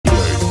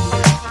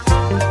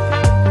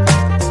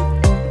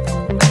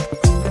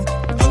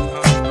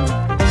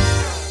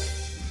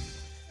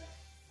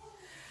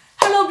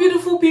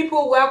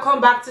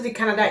welcome back to the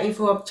Canada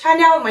Info Hub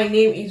channel. My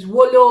name is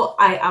Wolo.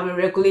 I am a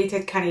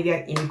regulated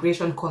Canadian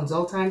immigration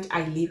consultant.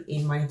 I live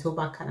in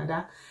Manitoba,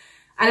 Canada,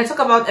 and I talk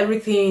about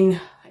everything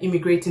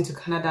immigrating to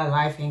Canada,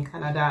 life in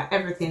Canada,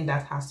 everything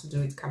that has to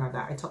do with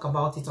Canada. I talk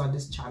about it on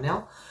this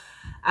channel.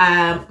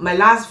 My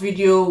last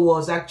video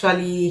was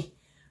actually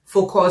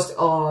focused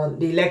on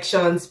the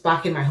elections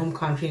back in my home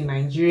country in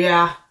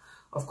Nigeria.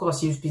 Of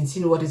course, you've been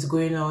seeing what is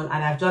going on,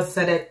 and I've just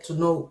decided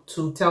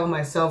to tell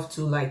myself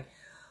to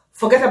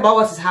forget about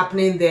what is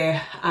happening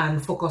there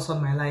and focus on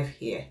my life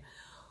here.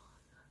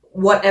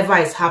 Whatever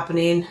is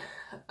happening,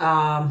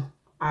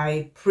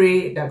 I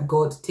pray that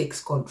God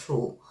takes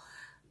control.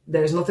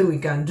 There is nothing we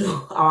can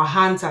do. Our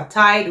hands are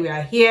tied. We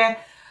are here.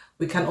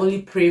 We can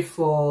only pray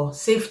for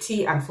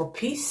safety and for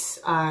peace,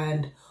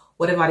 and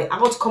whatever the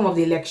outcome of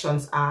the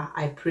elections are,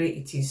 I pray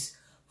it is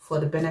for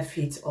the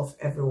benefit of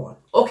everyone.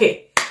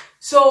 Okay.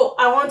 So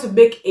I want to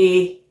make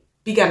a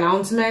big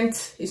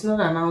announcement. It's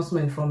not an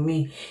announcement from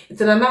me.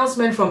 It's an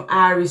announcement from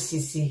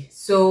CICC.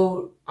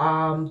 So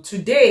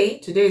today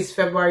is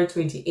February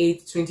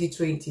 28th,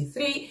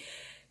 2023.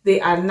 They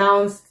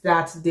announced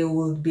that they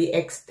will be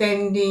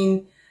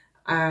extending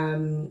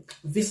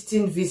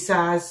visiting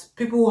visas.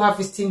 People who have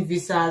visiting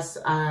visas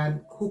and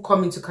who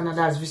come into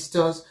Canada as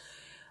visitors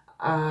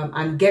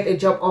and get a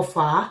job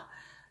offer.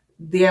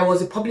 There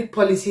was a public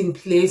policy in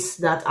place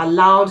that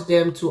allowed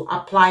them to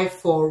apply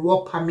for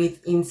work permit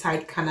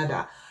inside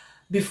Canada.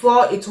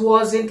 Before, it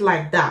wasn't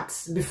like that.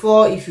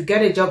 Before, if you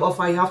get a job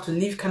offer, you have to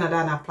leave Canada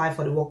and apply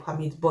for the work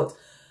permit. But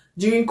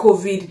during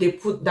COVID, they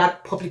put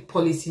that public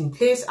policy in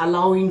place,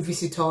 allowing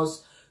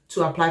visitors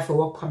to apply for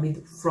work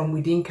permit from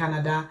within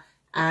Canada.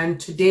 And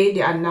today,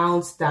 they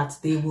announced that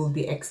they will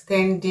be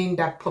extending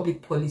that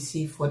public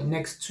policy for the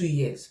next 2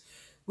 years.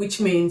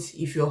 Which means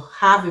if you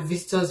have a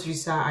visitor's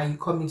visa and you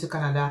come into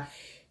Canada,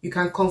 you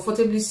can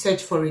comfortably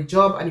search for a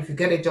job, and if you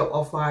get a job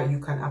offer, you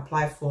can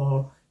apply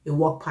for a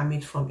work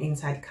permit from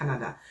inside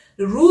Canada.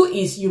 The rule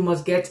is you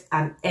must get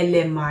an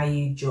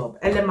LMIA job.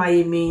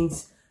 LMIA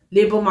means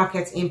Labor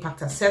Market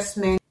Impact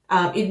Assessment.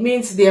 It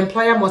means the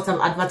employer must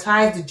have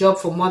advertised the job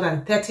for more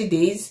than 30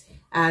 days,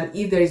 and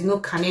if there is no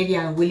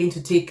Canadian willing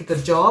to take the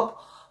job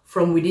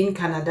from within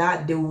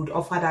Canada, they would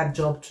offer that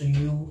job to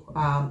you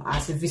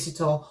as a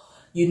visitor.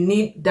 You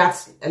need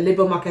that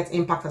Labor Market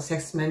Impact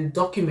Assessment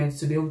documents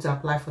to be able to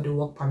apply for the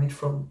work permit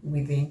from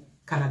within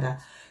Canada.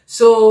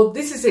 So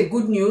this is a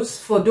good news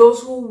for those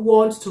who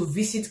want to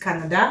visit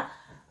Canada.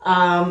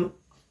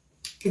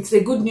 It's a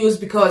good news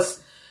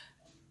because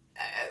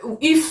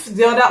if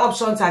the other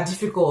options are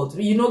difficult,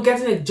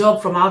 getting a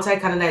job from outside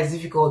Canada is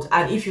difficult.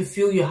 And if you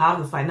feel you have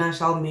the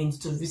financial means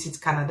to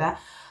visit Canada,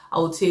 I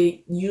would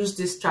say use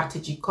this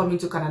strategy. Come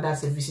into Canada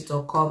as a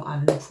visitor, come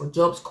and look for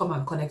jobs, come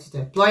and connect with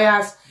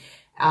employers.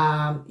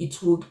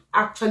 It would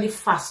actually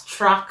fast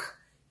track,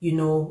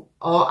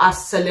 or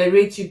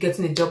accelerate you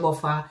getting a job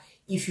offer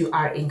if you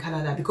are in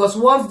Canada. Because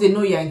once they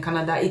know you're in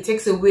Canada, it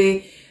takes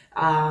away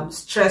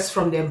stress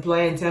from the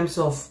employer in terms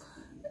of,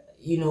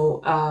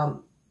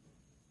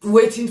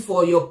 waiting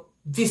for your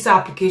visa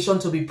application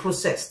to be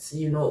processed.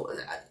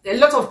 A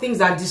lot of things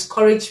that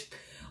discourage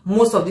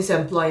most of these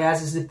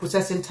employers is the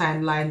processing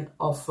timeline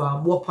of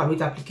work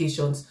permit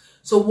applications.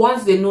 So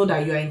once they know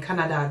that you are in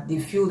Canada, they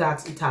feel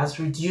that it has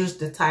reduced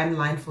the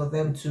timeline for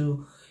them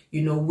to,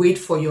 wait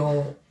for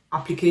your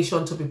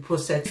application to be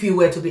processed if you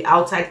were to be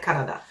outside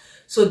Canada.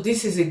 So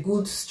this is a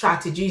good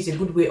strategy. It's a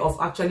good way of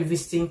actually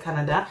visiting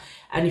Canada.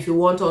 And if you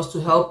want us to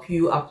help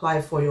you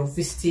apply for your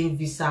visiting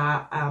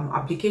visa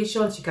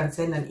applications, you can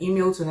send an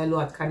email to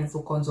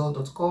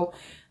hello@caninfoconsult.com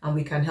and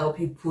we can help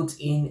you put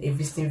in a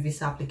visiting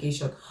visa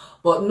application.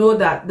 But know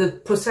that the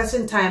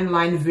processing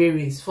timeline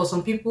varies. For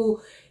some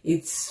people,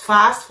 it's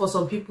fast. For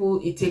some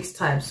people, it takes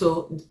time.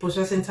 So the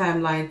processing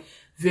timeline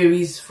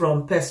varies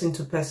from person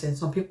to person.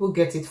 Some people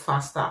get it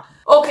faster.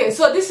 Okay,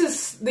 so this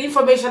is the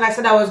information I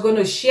said I was going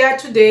to share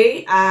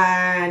today.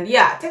 And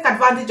yeah, take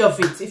advantage of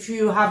it. If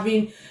you have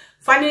been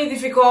finding it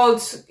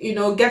difficult,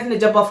 getting a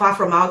job offer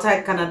from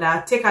outside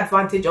Canada, take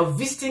advantage of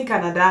visiting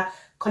Canada,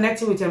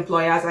 connecting with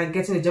employers, and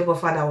getting a job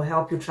offer that will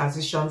help you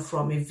transition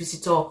from a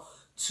visitor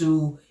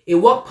to a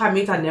work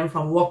permit, and then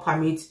from work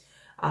permit,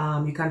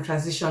 you can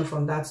transition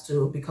from that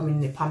to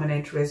becoming a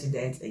permanent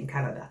resident in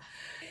Canada.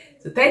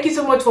 So thank you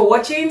so much for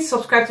watching.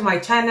 Subscribe to my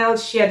channel,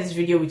 share this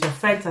video with your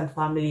friends and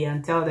family,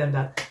 and tell them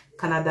that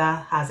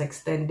Canada has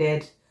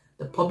extended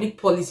the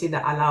public policy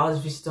that allows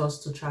visitors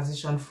to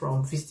transition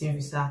from visiting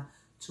visa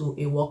to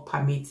a work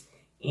permit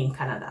in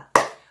Canada.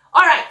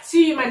 All right,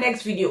 see you in my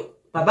next video.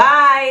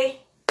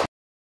 Bye-bye.